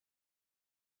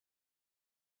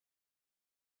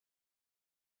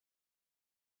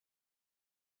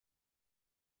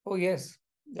Oh, yes,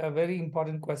 a very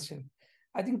important question.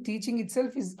 I think teaching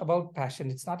itself is about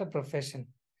passion. It's not a profession.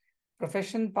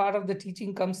 Profession part of the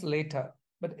teaching comes later,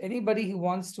 but anybody who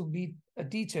wants to be a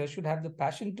teacher should have the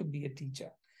passion to be a teacher,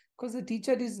 because the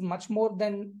teacher is much more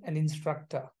than an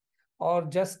instructor or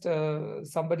just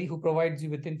somebody who provides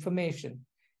you with information.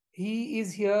 He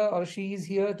is here or she is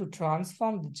here to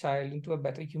transform the child into a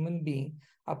better human being,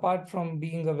 apart from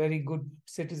being a very good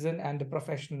citizen and a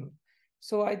professional.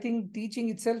 So I think teaching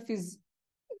itself is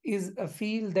a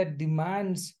field that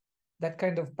demands that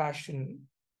kind of passion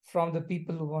from the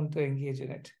people who want to engage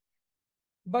in it.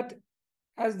 But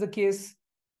as the case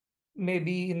may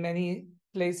be in many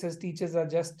places, teachers are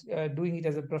just doing it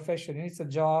as a profession. It's a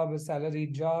job, a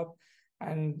salaried job,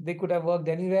 and they could have worked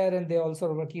anywhere and they also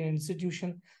are working in an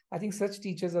institution. I think such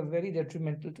teachers are very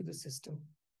detrimental to the system.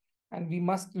 And we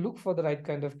must look for the right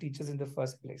kind of teachers in the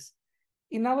first place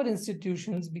in our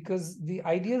institutions, because the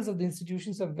ideals of the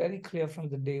institutions are very clear from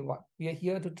the day one. We are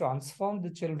here to transform the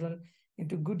children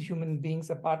into good human beings,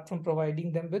 apart from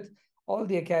providing them with all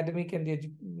the academic and the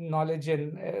knowledge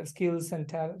and skills and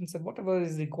talents and whatever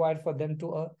is required for them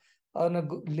to earn a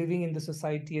good living in the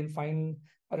society and find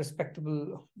a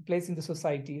respectable place in the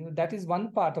society. That is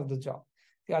one part of the job.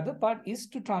 The other part is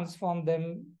to transform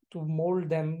them, to mold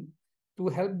them, to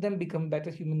help them become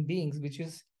better human beings, which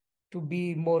is to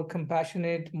be more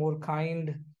compassionate, more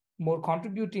kind, more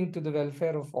contributing to the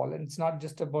welfare of all. And it's not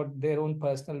just about their own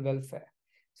personal welfare.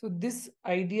 So this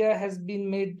idea has been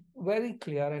made very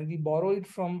clear, and we borrow it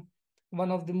from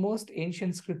one of the most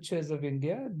ancient scriptures of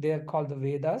India. They are called the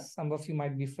Vedas. Some of you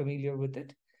might be familiar with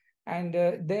it. And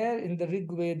there in the Rig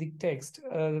Vedic text,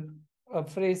 a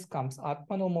phrase comes,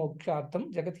 Atmano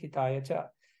Mokshartam Jagat Hitaya Cha,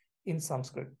 in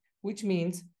Sanskrit, which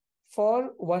means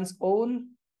for one's own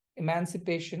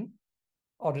emancipation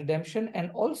or redemption, and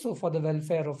also for the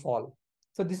welfare of all.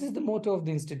 So this is the motto of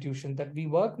the institution, that we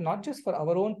work not just for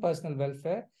our own personal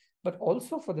welfare, but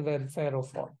also for the welfare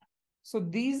of all. So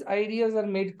these ideas are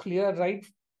made clear right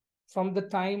from the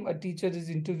time a teacher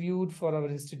is interviewed for our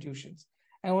institutions.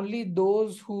 And only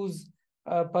those whose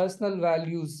personal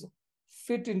values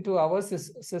fit into our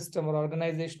system or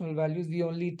organizational values, we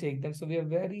only take them. So we are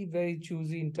very, very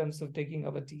choosy in terms of taking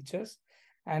our teachers.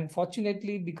 And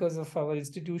fortunately, because of our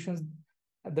institutions,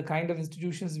 the kind of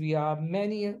institutions we are,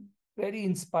 many very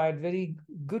inspired, very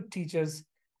good teachers,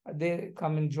 they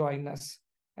come and join us.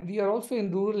 And we are also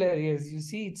in rural areas. You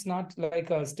see, it's not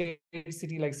like a state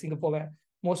city like Singapore, where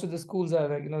most of the schools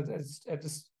are, at a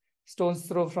stone's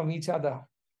throw from each other.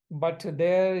 But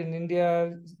there in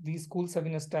India, these schools have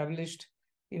been established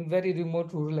in very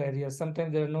remote rural areas.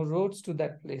 Sometimes there are no roads to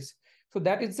that place. So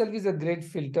that itself is a great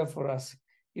filter for us.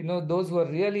 Those who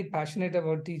are really passionate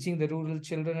about teaching the rural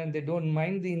children and they don't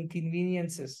mind the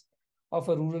inconveniences of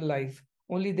a rural life,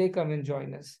 only they come and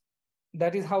join us.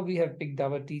 That is how we have picked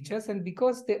our teachers. And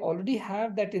because they already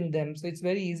have that in them, so it's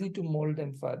very easy to mold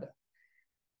them further.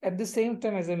 At the same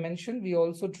time, as I mentioned, we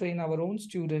also train our own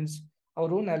students,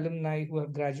 our own alumni who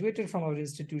have graduated from our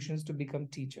institutions to become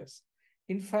teachers.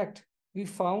 In fact, we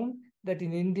found that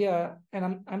in India,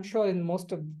 and I'm sure in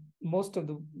most of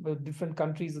the different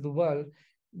countries of the world,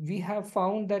 we have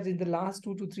found that in the last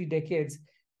 2 to 3 decades,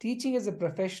 teaching as a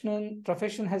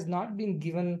profession has not been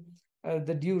given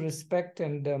the due respect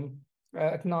and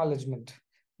acknowledgement.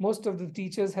 Most of the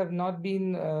teachers have not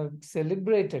been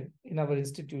celebrated in our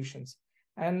institutions.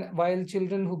 And while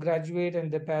children who graduate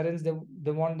and their parents,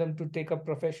 they want them to take up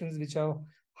professions which are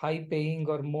high paying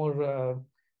or more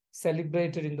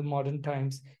celebrated in the modern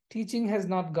times, teaching has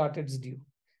not got its due.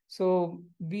 So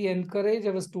we encourage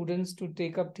our students to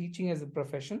take up teaching as a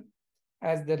profession,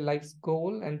 as their life's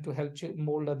goal, and to help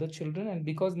mold other children. And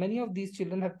because many of these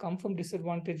children have come from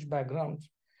disadvantaged backgrounds,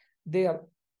 they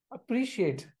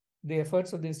appreciate the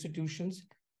efforts of the institutions,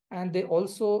 and they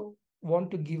also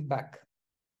want to give back.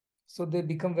 So they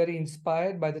become very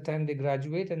inspired by the time they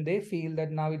graduate, and they feel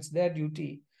that now it's their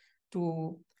duty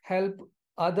to help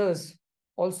others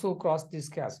also cross this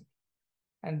chasm.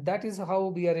 And that is how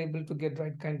we are able to get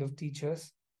right kind of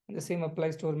teachers. And the same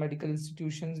applies to our medical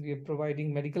institutions. We are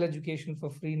providing medical education for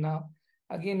free now,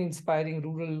 again inspiring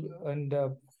rural and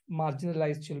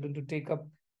marginalized children to take up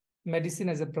medicine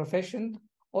as a profession,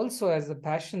 also as a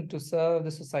passion to serve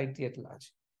the society at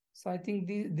large. So I think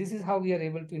this is how we are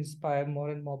able to inspire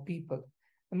more and more people.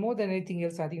 And more than anything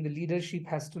else, I think the leadership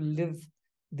has to live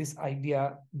this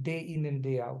idea day in and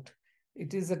day out.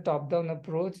 It is a top-down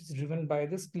approach. It's driven by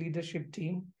this leadership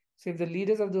team. So if the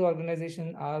leaders of the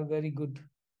organization are very good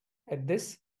at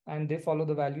this and they follow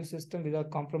the value system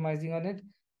without compromising on it,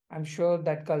 I'm sure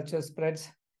that culture spreads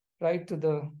right to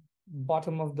the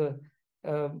bottom of the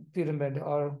pyramid,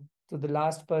 or to the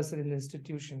last person in the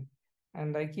institution.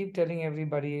 And I keep telling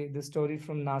everybody the story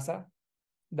from NASA,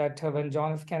 that when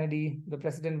John F. Kennedy, the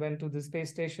president, went to the space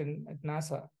station at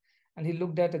NASA, and he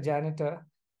looked at a janitor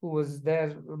who was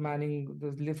there manning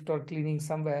the lift or cleaning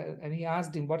somewhere, and he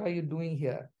asked him, "What are you doing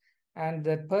here?" And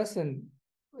that person,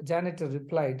 janitor,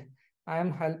 replied, "I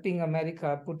am helping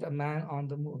America put a man on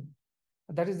the moon."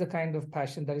 That is the kind of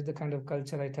passion, that is the kind of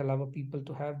culture I tell our people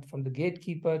to have, from the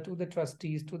gatekeeper to the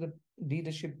trustees to the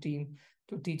leadership team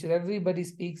to teachers. Everybody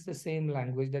speaks the same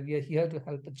language, that we are here to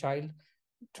help a child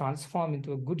transform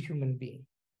into a good human being.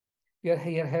 We are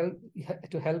here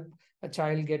to help a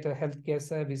child get a healthcare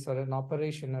service or an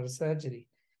operation or a surgery.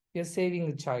 We are saving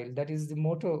the child. That is the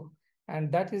motto.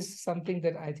 And that is something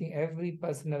that I think every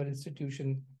person in our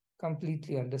institution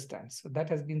completely understands. So that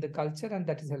has been the culture, and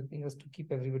that is helping us to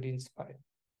keep everybody inspired.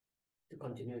 To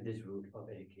continue this route of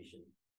education,